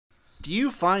Do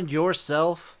you find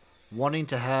yourself wanting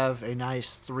to have a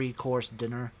nice 3-course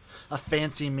dinner, a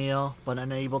fancy meal, but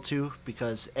unable to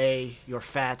because A, you're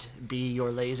fat, B,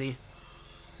 you're lazy?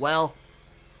 Well,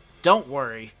 don't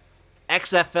worry.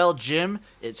 XFL Jim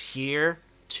is here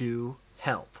to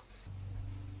help.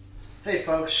 Hey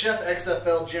folks, Chef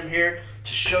XFL Jim here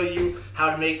to show you how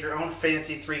to make your own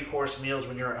fancy 3-course meals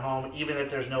when you're at home, even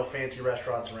if there's no fancy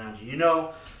restaurants around you. You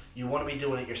know, you want to be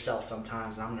doing it yourself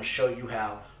sometimes, and I'm going to show you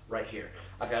how right here.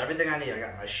 I've got everything I need. I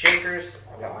got my shakers,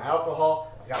 I've got my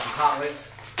alcohol, I've got my hot links.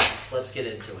 Let's get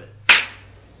into it.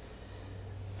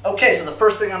 Okay, so the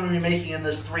first thing I'm going to be making in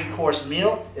this 3-course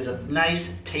meal is a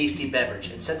nice, tasty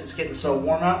beverage. And since it's getting so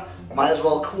warm out, I might as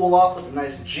well cool off with a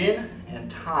nice gin and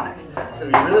tonic. It's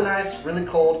going to be really nice, really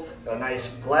cold. Got a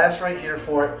nice glass right here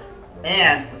for it.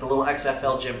 And with a little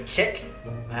XFL Jim kick,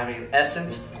 I'm having an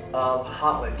essence of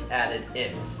Hotlink added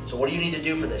in. So what do you need to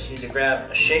do for this? You need to grab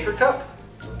a shaker cup,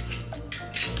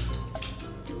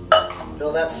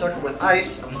 fill that sucker with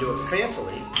ice. I'm going to do it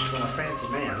fancily because I'm a fancy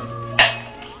man.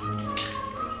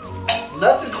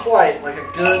 Nothing quite like a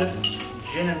good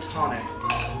gin and tonic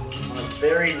on a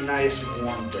very nice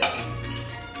warm day,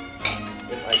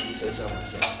 if I do say so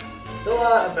myself. Fill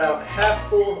out about half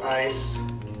full of ice,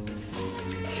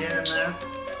 gin in there.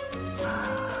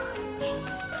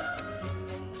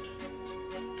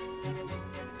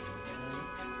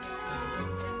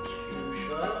 Two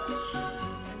shots.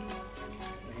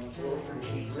 That's a little for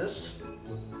Jesus.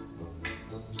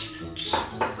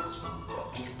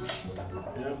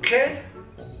 Okay.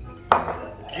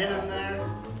 Got the gin in there.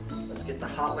 Let's get the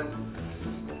Hotlink.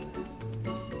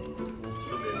 It's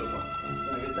gonna be a good one.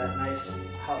 Gonna get that nice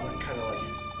Hotlink kind of like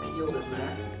peeled in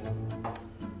there.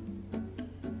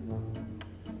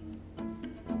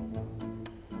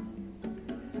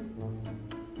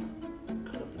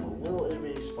 Cut up in the little itty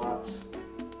bitty spots.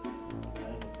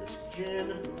 Add this gin.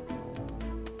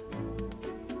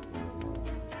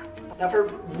 Now for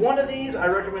one of these, I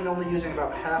recommend only using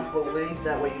about half the length.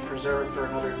 That way you preserve it for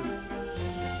another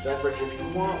beverage if you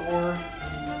want, or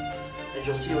as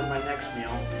you'll see with my next meal,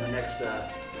 my next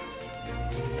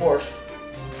course,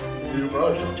 you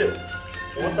probably should too.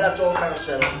 So once that's all kind of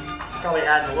set up, probably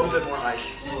add a little bit more ice.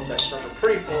 With that sucker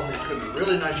pretty full, it's going to be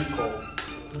really nice and cold.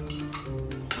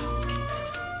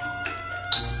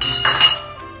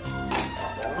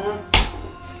 Pop that on.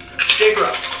 Shake her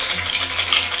up.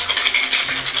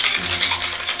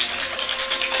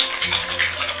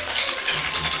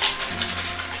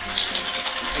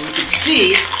 And you can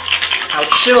see how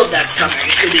chilled that's coming.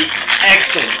 It's going to be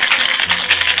excellent.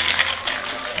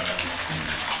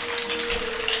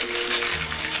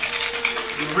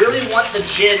 You really want the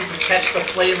gin to catch the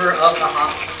flavor of the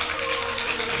hot.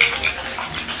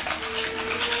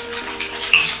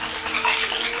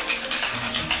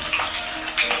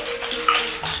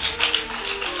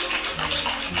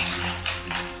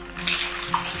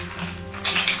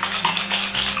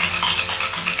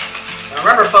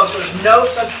 Remember folks, there's no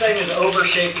such thing as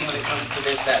over-shaking when it comes to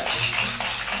this beverage.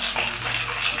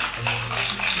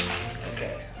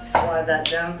 Okay, slide that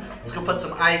down. Let's go put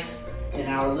some ice in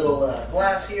our little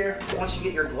glass here. Once you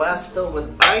get your glass filled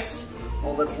with ice,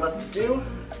 all that's left to do,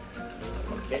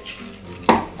 bitch,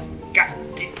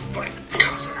 goddamn fucking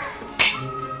coaster.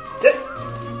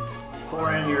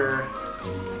 Pour in your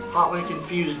Hotlink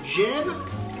infused gin.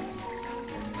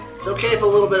 It's okay if a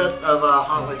little bit of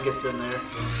Hotlink gets in there.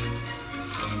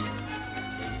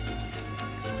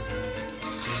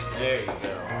 There you go.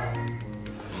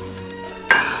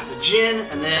 The gin,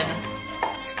 and then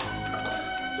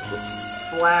just a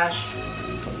splash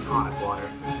of tonic water.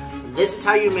 And this is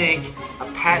how you make a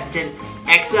patented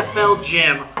XFL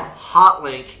Jim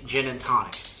Hotlink Gin and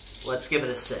Tonic. Let's give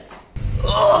it a sip.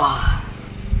 Ugh.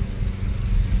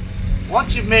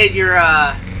 Once you've made your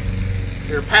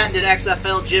patented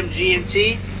XFL Jim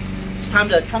G&T, it's time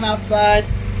to come outside.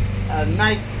 A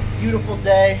nice, beautiful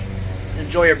day.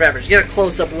 Enjoy your beverage. Get a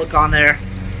close-up look on there.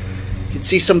 You can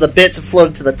see some of the bits have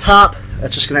floated to the top.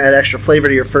 That's just going to add extra flavor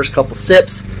to your first couple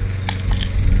sips.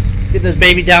 Let's get this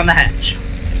baby down the hatch.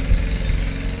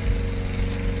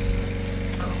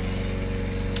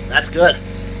 That's good.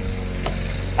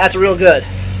 That's real good.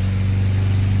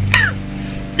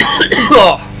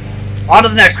 On to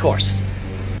the next course.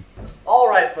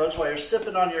 Alright folks, while you're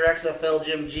sipping on your XFL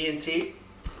Jim G&T,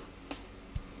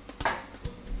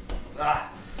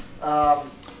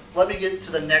 let me get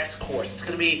to the next course. It's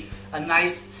going to be a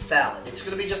nice salad. It's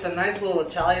going to be just a nice little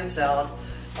Italian salad.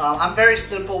 I'm very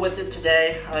simple with it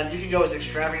today. You can go as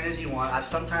extravagant as you want. I've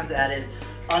sometimes added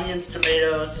onions,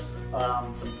 tomatoes,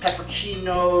 some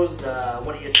pepperoncinos,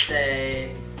 what do you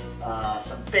say,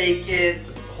 some bacon,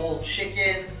 some whole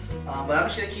chicken. But I'm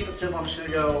just going to keep it simple. I'm just going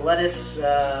to go lettuce,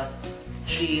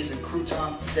 cheese, and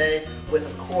croutons today with,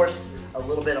 of course, a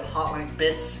little bit of Hotlink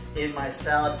bits in my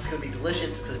salad. It's going to be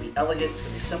delicious. It's going to be elegant. It's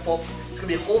going to be simple. It's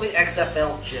going to be wholly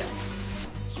XFL Jim.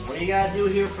 So what you got to do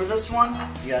here for this one,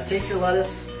 you got to take your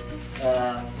lettuce,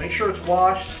 make sure it's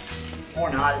washed, or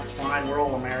not, it's fine. We're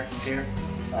all Americans here.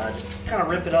 Just kind of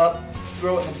rip it up,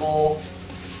 throw it in the bowl.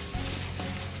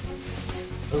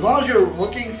 As long as you're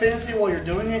looking fancy while you're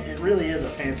doing it, it really is a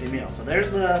fancy meal. So this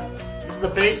is the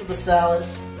base of the salad.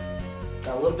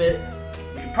 Got a little bit,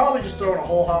 you can probably just throw in a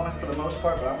whole Hotlink for the most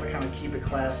part, but I'm gonna kind of keep it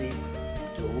classy.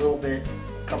 Do a little bit,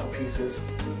 a couple pieces.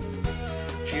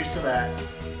 Cheers to that.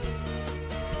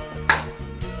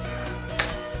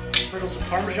 Sprinkle some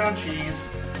Parmesan cheese.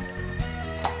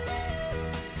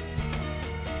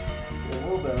 A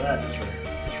little bit of that just for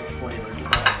flavor.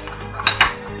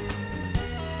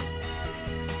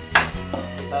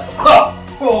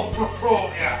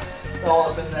 Yeah,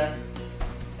 all up in there.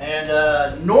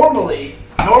 And normally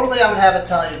I would have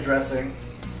Italian dressing,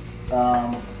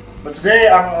 but today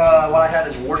what I have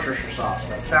is Worshcecher sauce.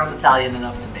 That sounds Italian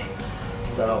enough to me.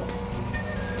 So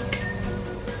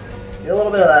get a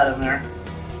little bit of that in there.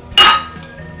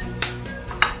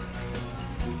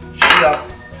 Shoot up.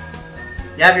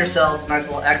 You have yourselves a nice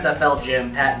little XFL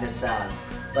Jim Patented Salad.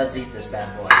 Let's eat this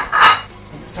bad boy.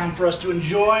 It's time for us to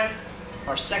enjoy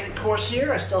our second course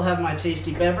here. I still have my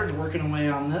tasty beverage working away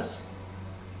on this.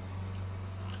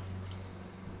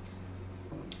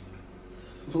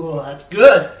 Ooh, that's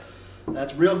good.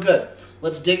 That's real good.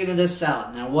 Let's dig into this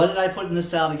salad. Now, what did I put in this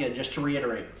salad again, just to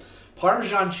reiterate?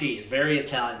 Parmesan cheese, very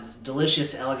Italian,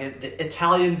 delicious, elegant. The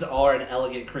Italians are an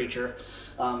elegant creature.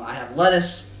 I have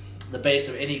lettuce, the base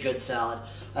of any good salad.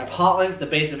 I have Hotlink, the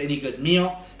base of any good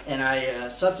meal. And I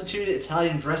substituted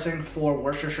Italian dressing for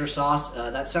Worcestershire sauce.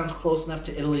 That sounds close enough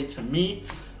to Italy to me.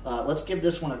 Let's give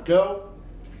this one a go.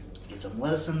 Get some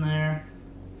lettuce in there.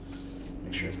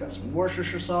 Make sure it's got some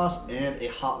Worcestershire sauce and a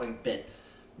Hotlink bit.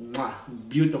 Mwah,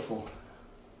 beautiful.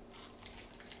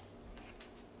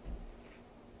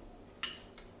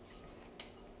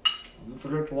 Don't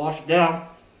forget to wash it down.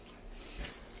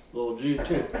 A little G&T.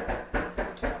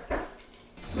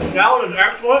 The salad is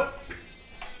excellent.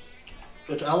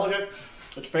 It's elegant,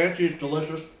 it's fancy, it's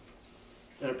delicious,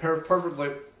 and it pairs perfectly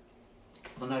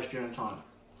with a nice gin and tonic.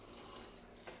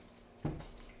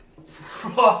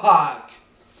 Let's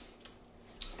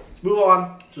move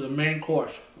on to the main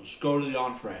course. Let's go to the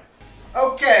entree.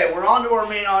 Okay, we're on to our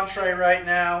main entree right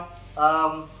now.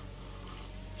 So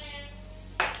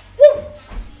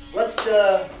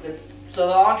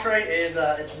the entree is,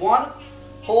 it's one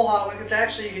whole Hotlink. It's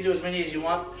actually, you can do as many as you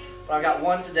want, but I've got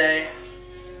one today.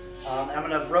 And I'm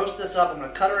going to roast this up. I'm going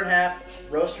to cut her in half,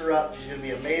 roast her up. She's going to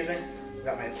be amazing. I've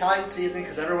got my Italian seasoning,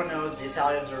 because everyone knows the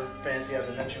Italians are fancy. I've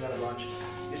been mentioning that a bunch.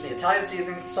 Use the Italian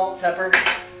seasoning, salt, pepper,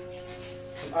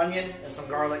 some onion, and some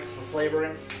garlic for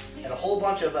flavoring. And a whole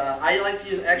bunch of, I like to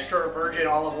use extra virgin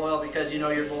olive oil because you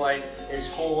know your boy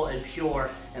is whole and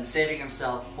pure and saving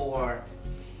himself for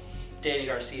Dany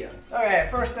Garcia. Okay,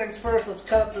 first things first, let's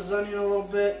cut up this onion a little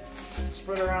bit.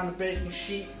 Spread it around the baking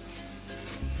sheet.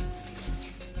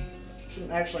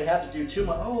 Shouldn't actually have to do too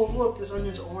much. Oh, look, this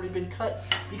onion's already been cut.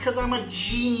 Because I'm a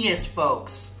genius,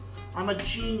 folks. I'm a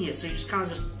genius. So you just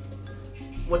kind of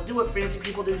do what fancy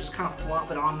people do, just kind of flop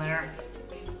it on there.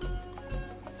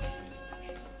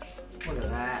 Look at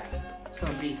that. It's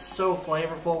going to be so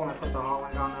flavorful when I put the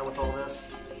Hotlink on there with all this.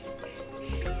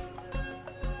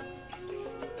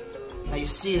 Now you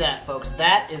see that, folks.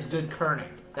 That is good kerning.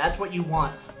 That's what you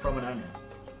want from an onion.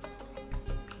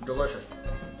 Delicious.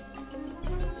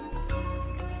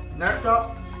 Next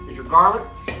up is your garlic.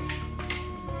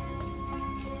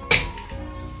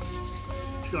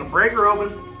 Just gonna break her open,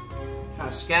 kind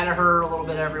of scatter her a little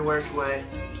bit everywhere which way.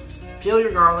 Peel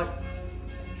your garlic,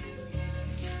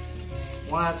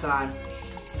 one at a time.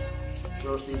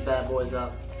 Roast these bad boys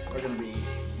up. They're gonna be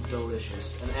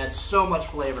delicious and add so much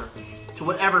flavor to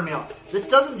whatever meal. This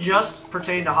doesn't just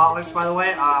pertain to Hotlinks, by the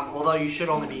way, although you should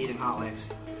only be eating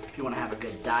Hotlinks if you want to have a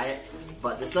good diet.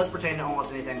 But this does pertain to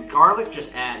almost anything. Garlic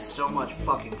just adds so much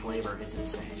fucking flavor, it's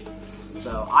insane.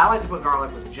 So I like to put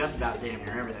garlic with just about damn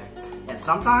near everything. And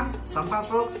sometimes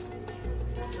folks,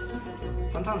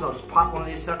 sometimes I'll just pop one of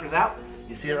these suckers out.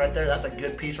 You see it right there? That's a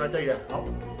good piece right there. You go,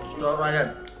 oh, just throw it right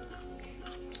in.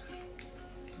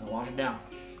 And wash it down.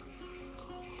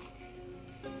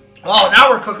 Oh, now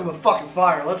we're cooking with fucking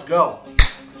fire. Let's go.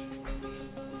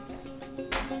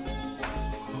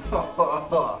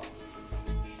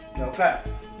 Okay.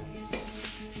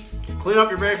 Clean up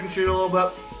your baking sheet a little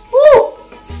bit. Woo!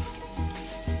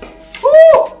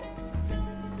 Woo!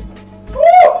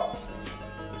 Woo!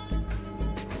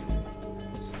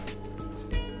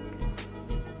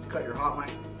 cut your hot line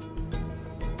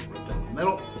right down the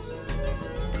middle.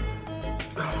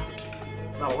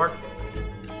 That'll work.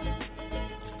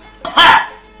 A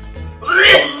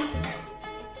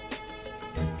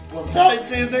little Italian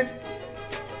seasoning,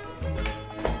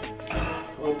 a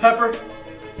little pepper, a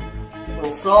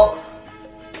little salt,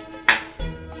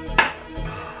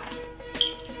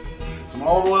 some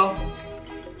olive oil.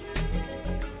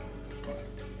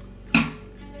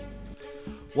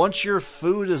 Once your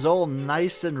food is all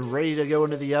nice and ready to go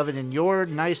into the oven and you're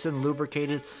nice and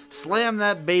lubricated, slam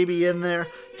that baby in there,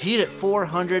 heat at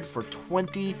 400 for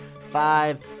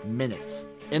 25 minutes.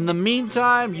 In the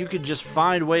meantime, you can just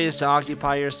find ways to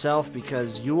occupy yourself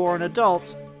because you are an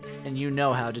adult and you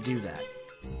know how to do that.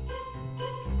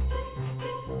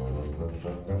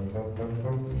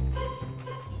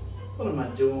 What am I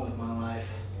doing with my life?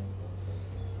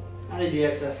 I need the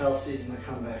XFL season to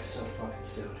come back so fucking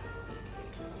soon.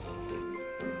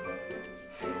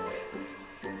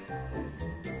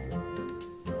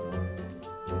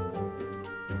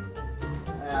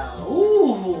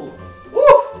 Ooh!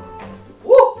 Woo!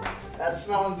 Woo! That's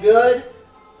smelling good.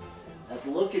 That's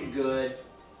looking good.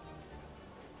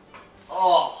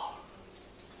 Oh!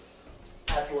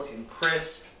 That's looking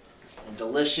crisp and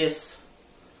delicious.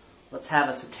 Let's have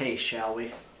us a taste, shall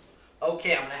we?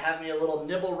 Okay, I'm going to have me a little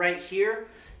nibble right here,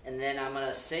 and then I'm going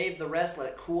to save the rest, let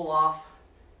it cool off,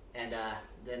 and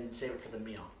then save it for the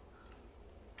meal.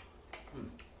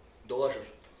 Delicious.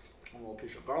 A little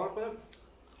piece of garlic with it.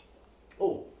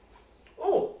 Oh.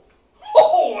 Oh.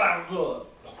 Oh, that's good.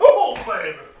 Oh,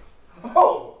 baby.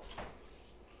 Oh.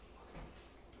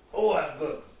 Oh, that's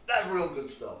good. That's real good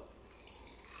stuff.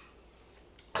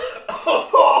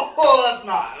 Oh, that's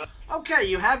not. Okay,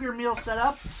 you have your meal set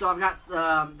up. So I've got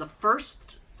the first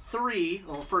three,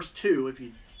 well, the first two, if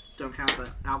you don't count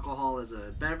the alcohol as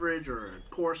a beverage or a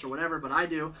course or whatever, but I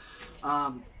do.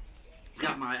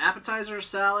 Got my appetizer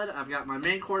salad. I've got my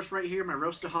main course right here, my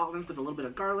roasted hotlink with a little bit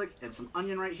of garlic and some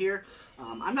onion right here.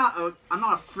 I'm not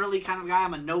a frilly kind of guy.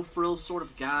 I'm a no frills sort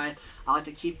of guy. I like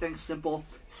to keep things simple.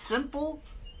 Simple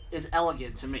is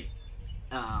elegant to me.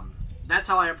 That's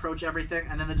how I approach everything.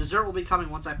 And then the dessert will be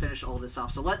coming once I finish all this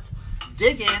off. So let's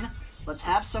dig in. Let's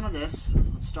have some of this.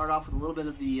 Let's start off with a little bit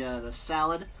of the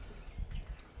salad.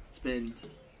 It's been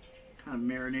kind of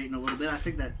marinating a little bit. I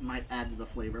think that might add to the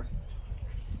flavor.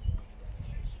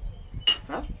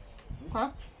 Okay. Okay.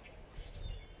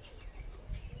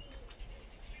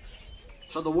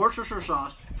 So the Worshcecher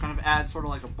sauce kind of adds sort of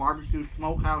like a barbecue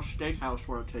smokehouse steakhouse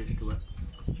sort of taste to it.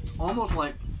 It's almost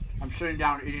like I'm sitting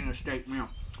down eating a steak meal.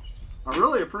 I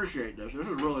really appreciate this. This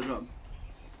is really good.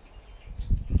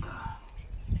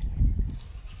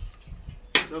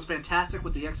 It goes fantastic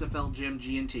with the XFL Jim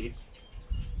G&T.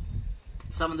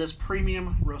 Some of this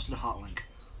premium roasted hotlink.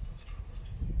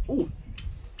 Ooh,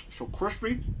 so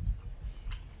crispy.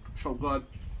 So good.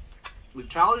 The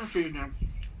Italian seasoning,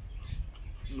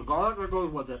 the garlic that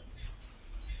goes with it,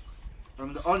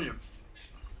 and the onion.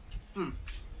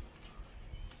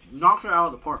 Knocks it out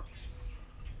of the park.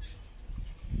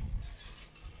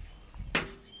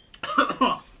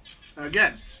 And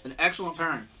again, an excellent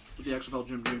pairing with the XFL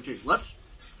Jim G&T. Let's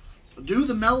do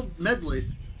the medley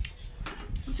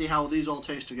and see how these all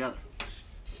taste together.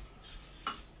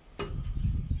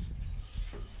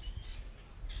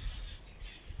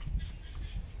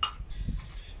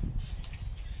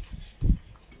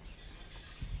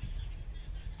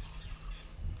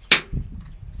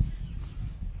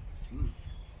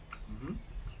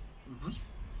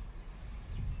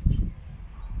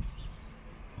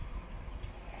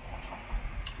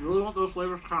 You really want those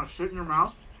flavors to kind of sit in your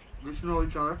mouth, get to know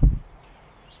each other.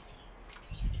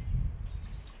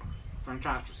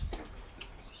 Fantastic.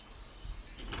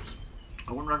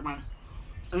 I wouldn't recommend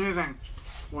anything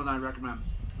more than I recommend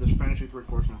this fancy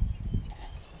 3-course meal.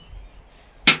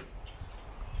 Let's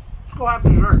go have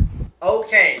dessert.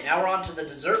 Okay, now we're on to the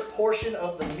dessert portion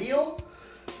of the meal.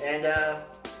 And I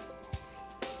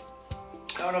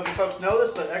don't know if you folks know this,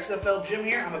 but XFL Jim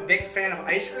here, I'm a big fan of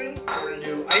ice cream. So we're going to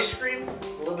do ice cream, a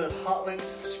little bit of hot links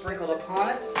sprinkled upon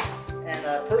it.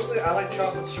 And personally, I like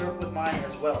chocolate syrup with mine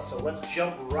as well. So let's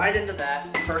jump right into that.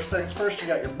 First things first, you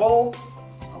got your bowl.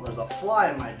 Oh, there's a fly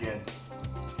in my gin.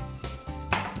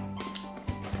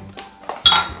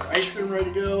 Your ice cream ready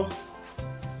to go.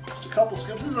 Just a couple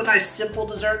scoops. This is a nice simple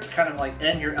dessert to kind of like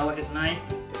end your elegant night.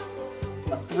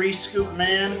 I'm a 3-scoop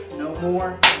man, no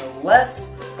more, no less.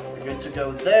 Good to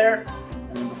go there.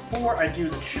 And then before I do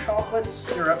the chocolate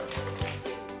syrup,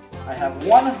 I have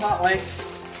one hot link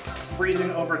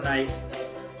freezing overnight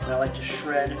that I like to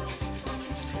shred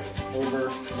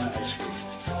over my ice cream.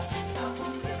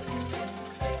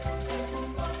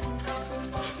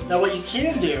 Now what you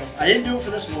can do, I didn't do it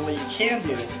for this one, what you can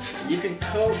do, you can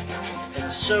coat and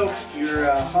soak your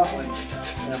Hotlink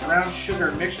in a brown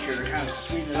sugar mixture to kind of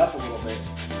sweeten it up a little bit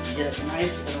and get it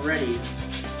nice and ready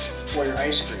for your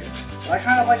ice cream. I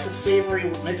kind of like the savory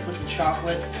mixed with the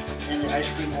chocolate and the ice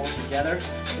cream all together.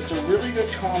 It's a really good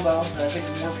combo that I think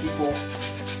more people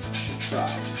should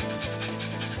try.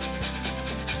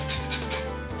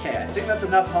 Okay, I think that's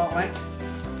enough Hotlink.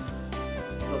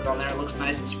 Look on there, it looks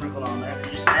nice and sprinkled on there.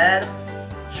 You just add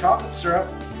chocolate syrup,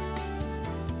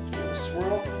 give it a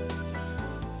swirl.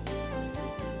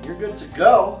 You're good to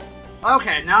go.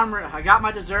 Okay, now I got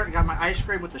my dessert, I got my ice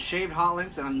cream with the shaved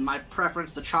Hotlinks and my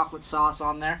preference, the chocolate sauce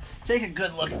on there. Take a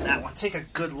good look at that one. Take a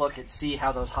good look and see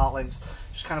how those Hotlinks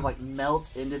just kind of like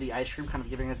melt into the ice cream, kind of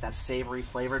giving it that savory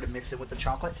flavor to mix it with the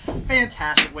chocolate.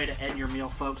 Fantastic way to end your meal,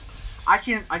 folks. I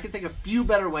can think of few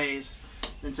better ways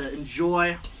than to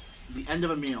enjoy the end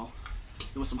of a meal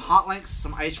with some Hotlinks,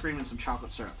 some ice cream, and some chocolate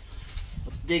syrup.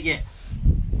 Let's dig in.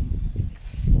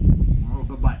 Oh,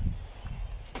 good bite.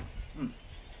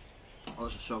 Oh,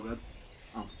 this is so good.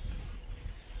 Oh.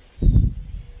 The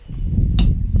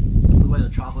way the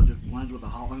chocolate just blends with the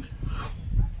Hotlink.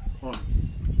 Oh. I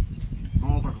don't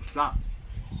know if I can stop.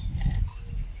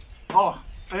 Oh,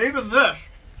 and even this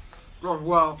goes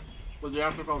well with the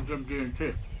XFL Jim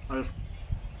G&T.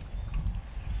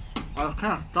 I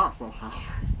can't stop, folks.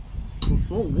 It's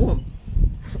so good.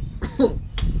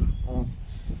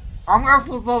 I'm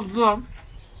XFL Jim.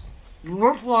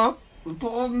 Looks like we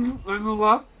put on the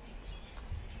left.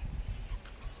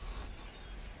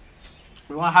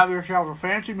 You want to have yourself a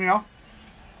fancy meal.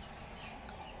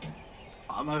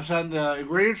 I'm going to send the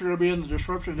ingredients are going to be in the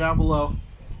description down below.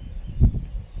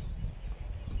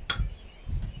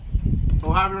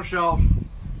 Go have yourself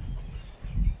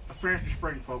a fancy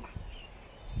spring, folks.